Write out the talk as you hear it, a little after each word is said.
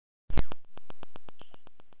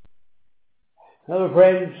Hello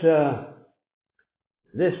friends,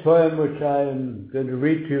 this poem which I am going to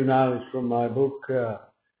read to you now is from my book,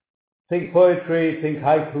 Think Poetry, Think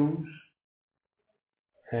Haikus,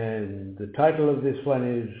 and the title of this one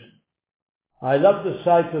is, I Love the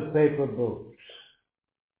Sight of Paper Boats.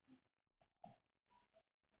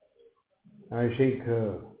 I think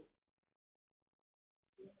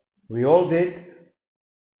we all did.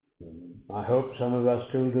 I hope some of us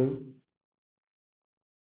still do,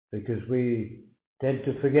 because we tend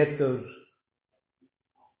to forget those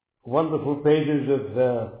wonderful pages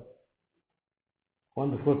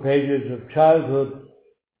of childhood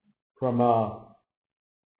from our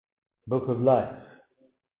book of life,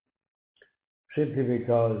 simply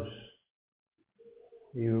because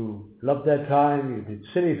you loved that time, you did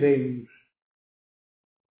silly things,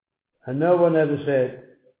 and no one ever said,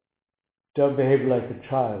 don't behave like a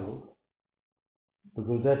child,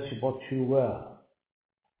 because that's what you were.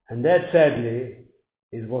 And that, sadly,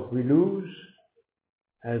 is what we lose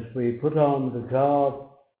as we put on the garb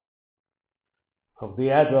of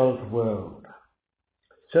the adult world.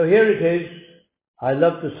 So here it is, I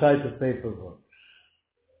love the sight of paper boats.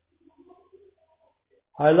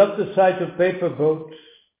 I love the sight of paper boats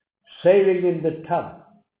sailing in the tub.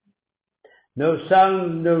 No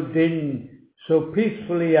sound, no din, so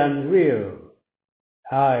peacefully unreal.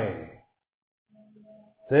 Aye,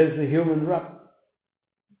 there's the human rub.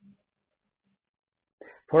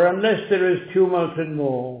 For unless there is tumult and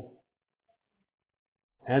more,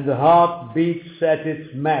 and the heart beats at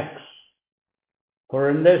its max, for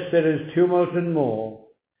unless there is tumult and more,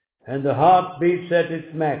 and the heart beats at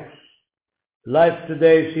its max, life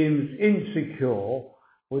today seems insecure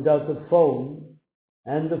without the phone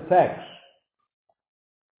and the fax.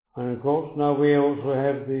 And of course now we also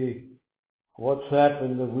have the WhatsApp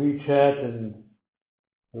and the WeChat and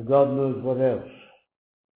the God knows what else.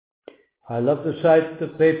 I love the sight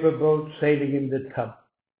of paper boats sailing in the tub.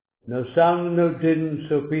 No sound, no din,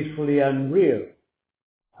 so peacefully unreal.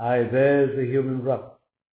 Aye, there's the human rub.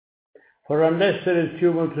 For unless there is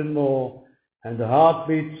tumult and more, and the heart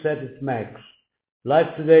beats at its max,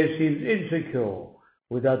 life today seems insecure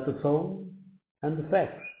without the phone and the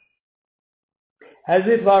fax. As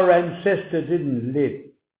if our ancestors didn't live.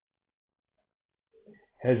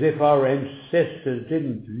 As if our ancestors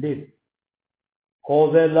didn't live.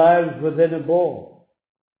 All their lives were then a bore,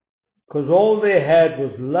 because all they had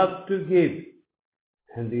was love to give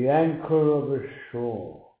and the anchor of a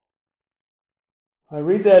shore. I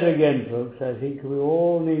read that again, folks. I think we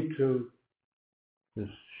all need to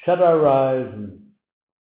just shut our eyes and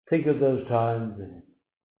think of those times, and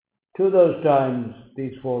to those times,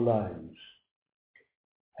 these four lines.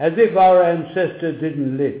 As if our ancestors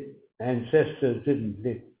didn't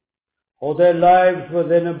live, all their lives were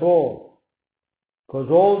then a bore, because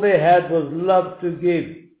all they had was love to give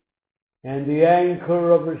and the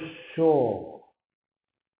anchor of a shore.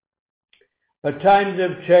 But times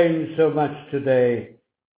have changed so much today,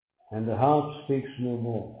 and the heart speaks no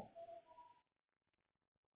more.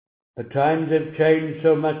 But times have changed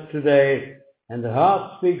so much today, and the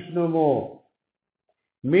heart speaks no more.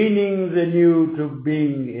 Meanings anew to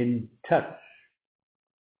being in touch,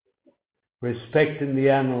 respecting the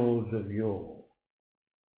annals of yore.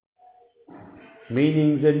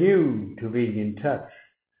 Meanings anew to being in touch,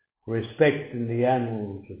 respecting the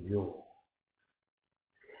annals of yore.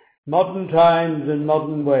 Modern times and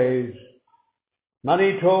modern ways,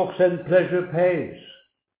 money talks and pleasure pays.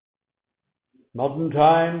 Modern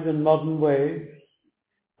times and modern ways,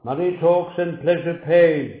 money talks and pleasure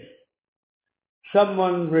pays.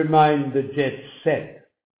 Someone remind the jet set,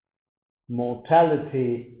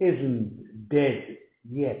 mortality isn't dead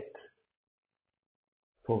yet,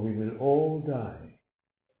 for we will all die.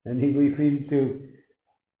 And if we feel to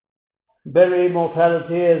bury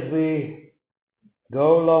mortality as we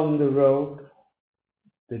go along the road,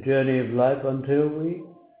 the journey of life, until we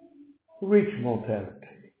reach mortality.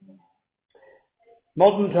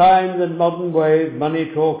 Modern times and modern ways,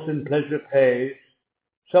 money talks and pleasure pays.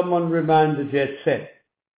 Someone remind the jet set,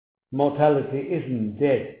 mortality isn't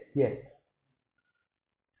dead yet.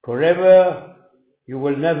 Forever you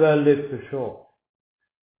will never live for sure.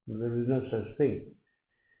 There is no such thing.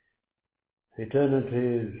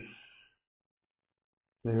 Eternity is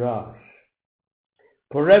mirage.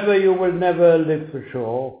 Forever you will never live for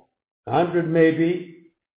sure. 100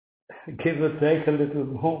 maybe, give or take a little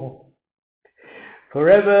more.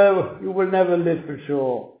 Forever you will never live for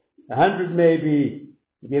sure. 100 maybe,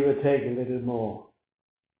 give or take a little more.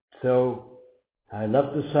 So I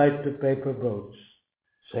love the sight of paper boats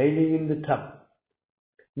sailing in the tub.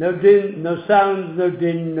 No din, no sounds, no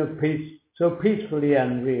din, no peace, so peacefully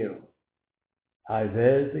unreal.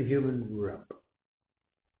 there's the human rub.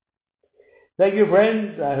 Thank you,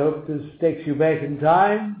 friends. I hope this takes you back in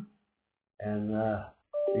time, and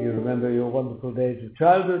you remember your wonderful days of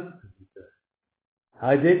childhood.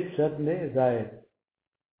 I did, certainly, as I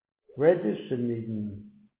read this, and even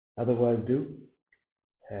otherwise do.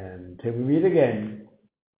 And till we meet again,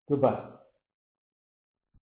 goodbye.